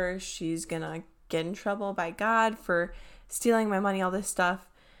of her. She's gonna get in trouble by God for stealing my money, all this stuff.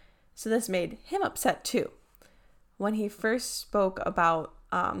 So this made him upset too. When he first spoke about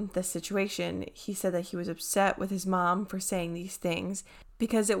the situation, he said that he was upset with his mom for saying these things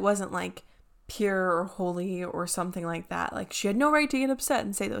because it wasn't pure or holy or something like that. She had no right to get upset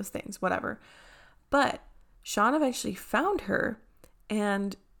and say those things, whatever. But Shawn eventually found her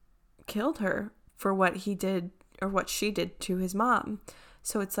and killed her for what he did or what she did to his mom.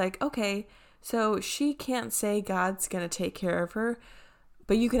 So it's okay, so she can't say God's gonna take care of her,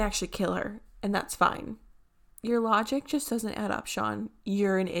 but you can actually kill her, and that's fine. Your logic just doesn't add up, Shawn.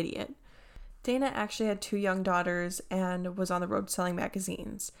 You're an idiot. Dana actually had 2 young daughters and was on the road selling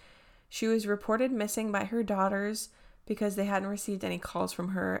magazines. She was reported missing by her daughters because they hadn't received any calls from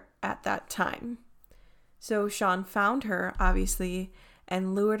her at that time. So Shawn found her, obviously,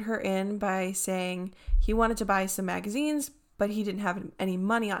 and lured her in by saying he wanted to buy some magazines, but he didn't have any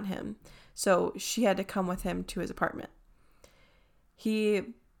money on him. So she had to come with him to his apartment. He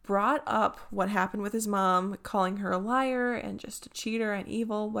brought up what happened with his mom, calling her a liar and just a cheater and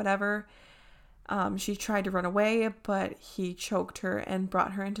evil, whatever. She tried to run away, but he choked her and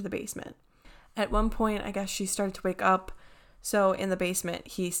brought her into the basement. At one point, I guess she started to wake up, so in the basement,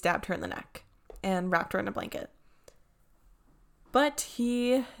 he stabbed her in the neck and wrapped her in a blanket. But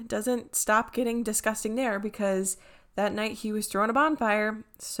he doesn't stop getting disgusting there, because that night he was throwing a bonfire,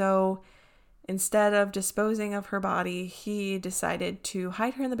 so instead of disposing of her body, he decided to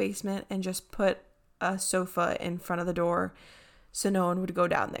hide her in the basement and just put a sofa in front of the door so no one would go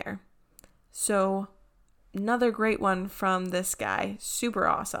down there. So another great one from this guy. Super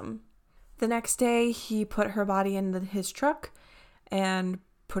awesome. The next day, he put her body in his truck and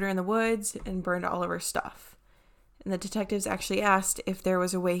put her in the woods and burned all of her stuff. And the detectives actually asked if there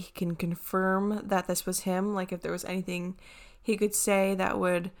was a way he can confirm that this was him, like if there was anything he could say that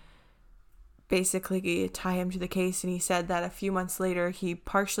would basically tie him to the case. And he said that a few months later, he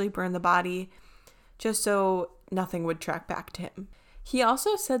partially burned the body just so nothing would track back to him. He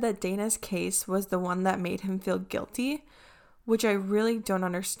also said that Dana's case was the one that made him feel guilty, which I really don't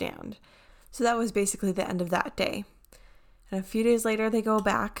understand. So that was basically the end of that day. And a few days later, they go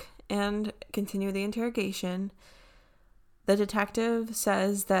back and continue the interrogation. The detective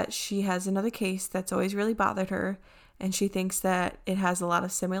says that she has another case that's always really bothered her, and she thinks that it has a lot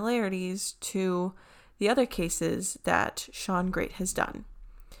of similarities to the other cases that Shawn Grate has done.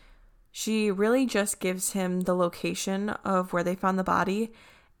 She really just gives him the location of where they found the body,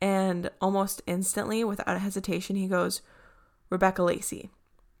 and almost instantly, without a hesitation, he goes, Rebecca Lacey.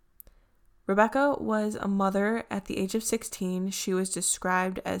 Rebecca was a mother at the age of 16. She was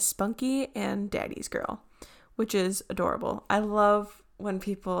described as spunky and daddy's girl, which is adorable. I love when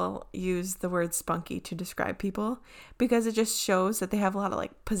people use the word spunky to describe people, because it just shows that they have a lot of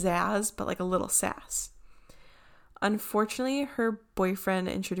like pizzazz, but like a little sass. Unfortunately, her boyfriend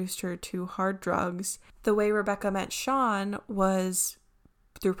introduced her to hard drugs. The way Rebecca met Shawn was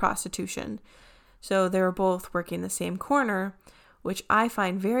through prostitution. So they were both working the same corner, which I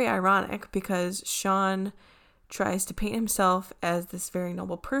find very ironic, because Shawn tries to paint himself as this very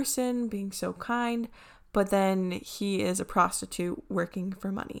noble person, being so kind, but then he is a prostitute working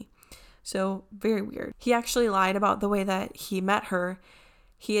for money. So very weird. He actually lied about the way that he met her.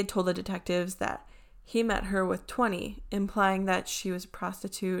 He had told the detectives that he met her with 20, implying that she was a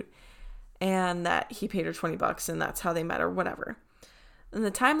prostitute and that he paid her $20 and that's how they met, or whatever. And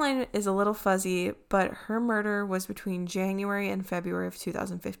the timeline is a little fuzzy, but her murder was between January and February of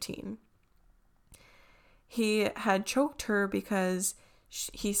 2015. He had choked her because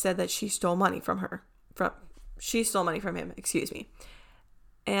he said that she stole money from her. She stole money from him,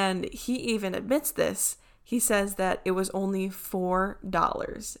 And he even admits this. He says that it was only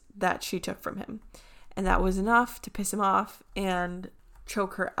 $4 that she took from him. And that was enough to piss him off and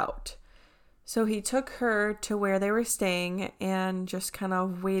choke her out. So he took her to where they were staying and just kind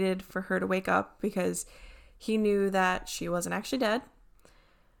of waited for her to wake up, because he knew that she wasn't actually dead.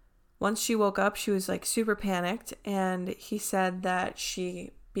 Once she woke up, she was like super panicked, and he said that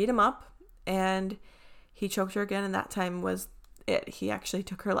she beat him up and he choked her again, and that time was it. He actually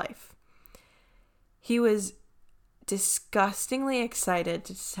took her life. He was disgustingly excited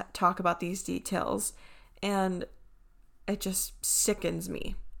to talk about these details, and it just sickens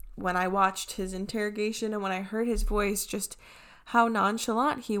me when I watched his interrogation and when I heard his voice, just how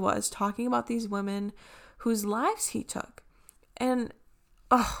nonchalant he was talking about these women whose lives he took. And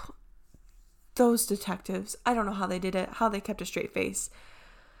those detectives, I don't know how they did it, how they kept a straight face.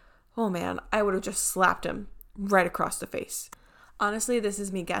 Oh man, I would have just slapped him right across the face. Honestly, this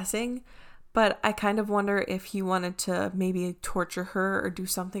is me guessing, but I kind of wonder if he wanted to maybe torture her or do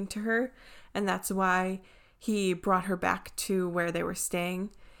something to her, and that's why he brought her back to where they were staying,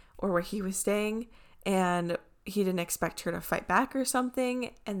 or where he was staying, and he didn't expect her to fight back or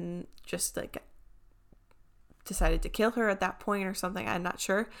something, and just like decided to kill her at that point or something. I'm not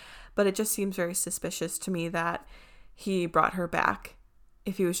sure, but it just seems very suspicious to me that he brought her back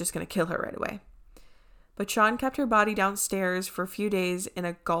if he was just going to kill her right away. But Shawn kept her body downstairs for a few days in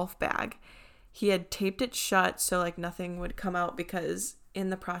a golf bag. He had taped it shut so like nothing would come out, because in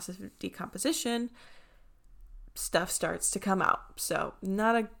the process of decomposition, stuff starts to come out. So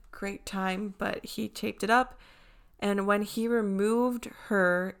not a great time, but he taped it up. And when he removed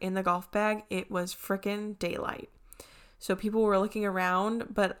her in the golf bag, it was frickin' daylight. So people were looking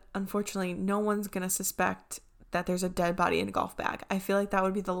around, but unfortunately no one's going to suspect that there's a dead body in a golf bag. I feel like that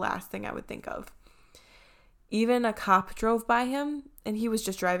would be the last thing I would think of. Even a cop drove by him, and he was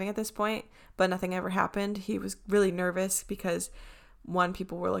just driving at this point, but nothing ever happened. He was really nervous because, one,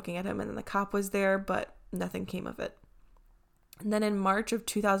 people were looking at him, and then the cop was there, but nothing came of it. And then in March of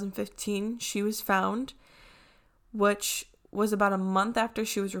 2015, she was found, which was about a month after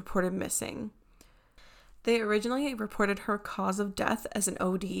she was reported missing. They originally reported her cause of death as an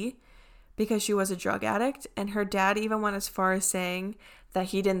OD because she was a drug addict, and her dad even went as far as saying that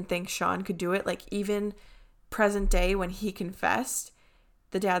he didn't think Shawn could do it. Like, even present day when he confessed,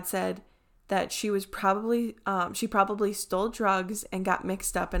 the dad said that she probably stole drugs and got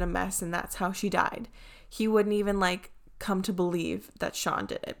mixed up in a mess, and that's how she died. He wouldn't even like come to believe that Shawn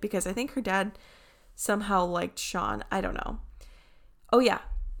did it, because I think her dad somehow liked Shawn. I don't know. Oh yeah,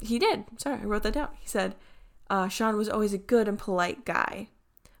 he did. Sorry, I wrote that down. He said Shawn was always a good and polite guy.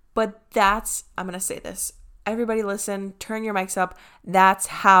 But I'm going to say this. Everybody listen, turn your mics up. That's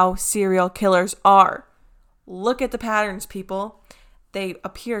how serial killers are. Look at the patterns, people. They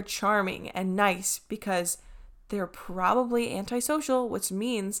appear charming and nice because they're probably antisocial, which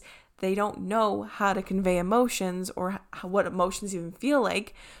means they don't know how to convey emotions or what emotions even feel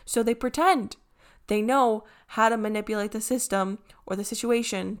like, so they pretend. They know how to manipulate the system or the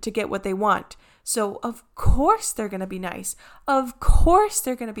situation to get what they want. So of course they're going to be nice. Of course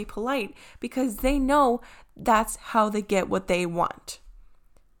they're going to be polite because they know that's how they get what they want.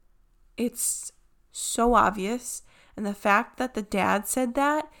 It's so obvious. And the fact that the dad said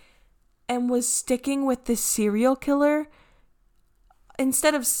that and was sticking with the serial killer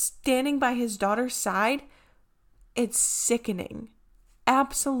instead of standing by his daughter's side, it's sickening.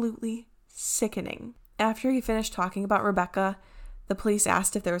 Absolutely sickening. After he finished talking about Rebecca, the police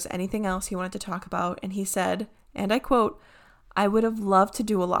asked if there was anything else he wanted to talk about, and he said, and I quote, "I would have loved to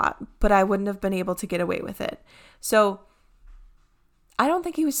do a lot, but I wouldn't have been able to get away with it." So I don't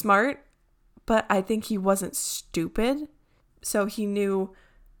think he was smart, but I think he wasn't stupid. So he knew,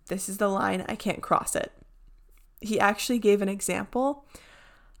 this is the line, I can't cross it. He actually gave an example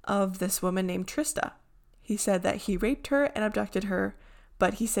of this woman named Trista. He said that he raped her and abducted her,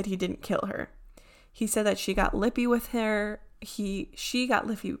 but he said he didn't kill her. He said that she got lippy with her. She got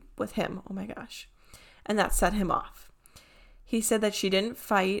lippy with him. Oh my gosh. And that set him off. He said that she didn't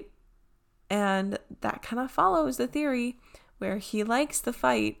fight, and that kind of follows the theory where he likes the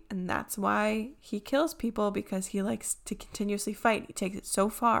fight, and that's why he kills people, because he likes to continuously fight. He takes it so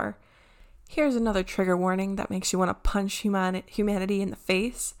far. Here's another trigger warning that makes you want to punch humanity in the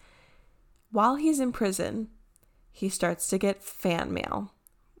face. While he's in prison, he starts to get fan mail.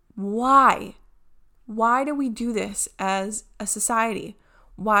 Why? Why do we do this as a society?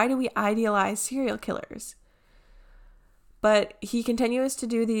 Why do we idealize serial killers? But he continues to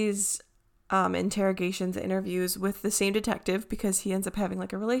do these interrogations, interviews with the same detective, because he ends up having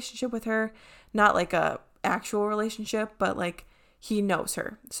like a relationship with her. Not like a actual relationship, but like he knows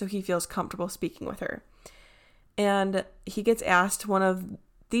her, so he feels comfortable speaking with her. And he gets asked one of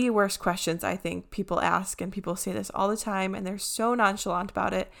the worst questions I think people ask, and people say this all the time, and they're so nonchalant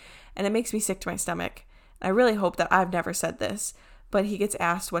about it, and it makes me sick to my stomach. I really hope that I've never said this, but he gets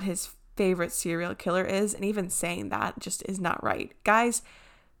asked what his favorite serial killer is, and even saying that just is not right. Guys,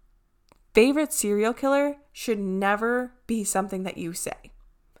 favorite serial killer should never be something that you say.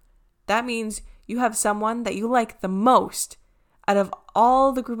 That means you have someone that you like the most out of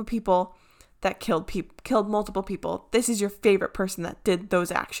all the group of people that killed multiple people. This is your favorite person that did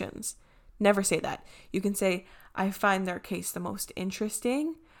those actions. Never say that. You can say, I find their case the most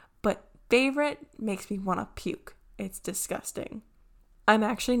interesting, but favorite makes me want to puke. It's disgusting. I'm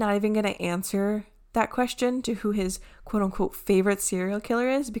actually not even going to answer that question to who his quote unquote favorite serial killer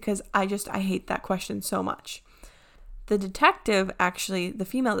is, because I hate that question so much. The detective, actually, the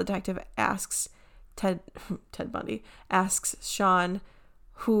female detective, asks Ted Bundy, asks Shawn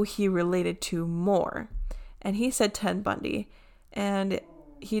who he related to more. And he said Ted Bundy. And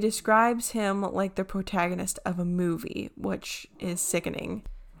he describes him like the protagonist of a movie, which is sickening.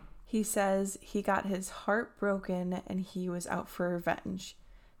 He says he got his heart broken and he was out for revenge,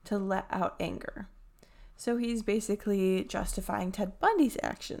 to let out anger. So he's basically justifying Ted Bundy's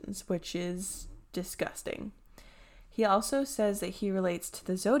actions, which is disgusting. He also says that he relates to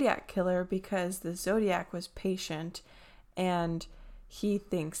the Zodiac killer because the Zodiac was patient, and he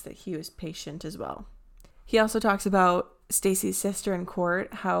thinks that he was patient as well. He also talks about Stacy's sister in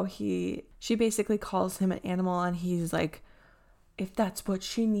court, how she basically calls him an animal, and he's like, if that's what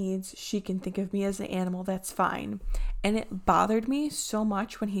she needs, she can think of me as an animal, that's fine. And it bothered me so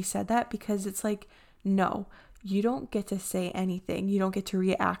much when he said that, because it's like, no, you don't get to say anything. You don't get to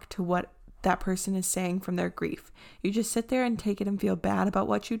react to what that person is saying from their grief. You just sit there and take it and feel bad about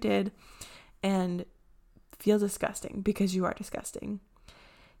what you did and feel disgusting, because you are disgusting.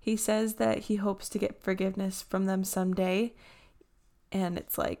 He says that he hopes to get forgiveness from them someday. And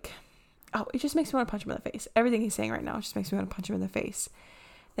it's like, oh, it just makes me want to punch him in the face. Everything he's saying right now just makes me want to punch him in the face.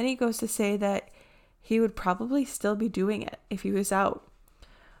 Then he goes to say that he would probably still be doing it if he was out.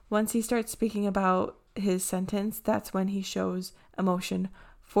 Once he starts speaking about his sentence, that's when he shows emotion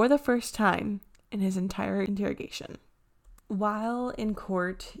for the first time in his entire interrogation. While in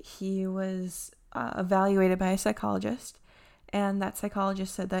court, he was evaluated by a psychologist, and that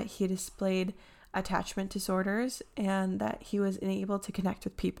psychologist said that he displayed attachment disorders and that he was unable to connect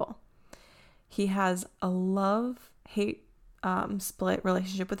with people. He has a love-hate split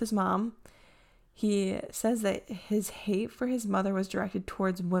relationship with his mom. He says that his hate for his mother was directed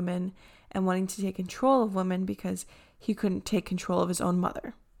towards women and wanting to take control of women because he couldn't take control of his own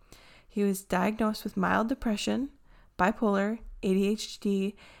mother. He was diagnosed with mild depression, bipolar,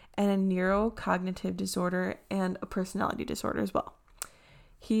 ADHD, and a neurocognitive disorder and a personality disorder as well.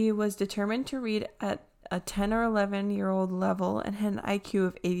 He was determined to read at a 10 or 11-year-old level and had an IQ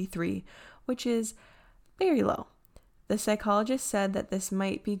of 83, which is very low. The psychologist said that this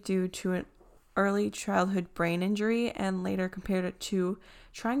might be due to an early childhood brain injury and later compared it to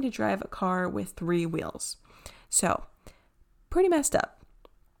trying to drive a car with 3 wheels. So, pretty messed up.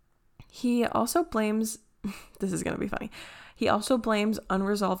 He also blames, this is going to be funny, he also blames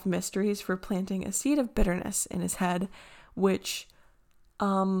unresolved mysteries for planting a seed of bitterness in his head, which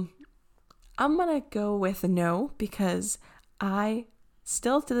I'm going to go with no, because I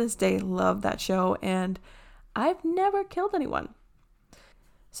still to this day love that show and I've never killed anyone.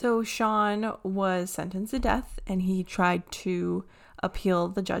 So Shawn was sentenced to death and he tried to appeal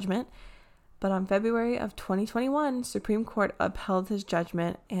the judgment. But on February of 2021, Supreme Court upheld his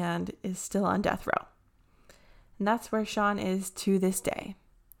judgment and is still on death row. And that's where Shawn is to this day.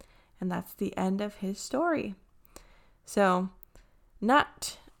 And that's the end of his story. So,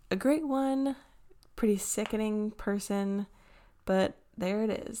 not a great one, pretty sickening person, but there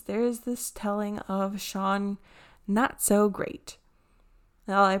it is. There's this telling of Shawn Not So Grate.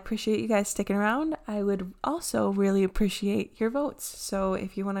 Well, I appreciate you guys sticking around. I would also really appreciate your votes. So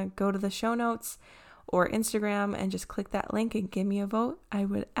if you want to go to the show notes or Instagram and just click that link and give me a vote, I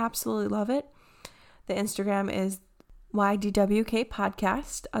would absolutely love it. The Instagram is YDWK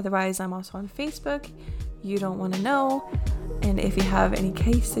Podcast. Otherwise, I'm also on Facebook. You don't want to know. And if you have any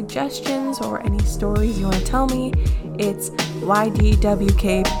case suggestions or any stories you want to tell me, it's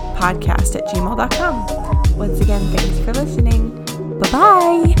ydwkpodcast@gmail.com. Once again, thanks for listening.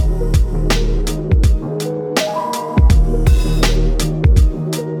 Bye-bye!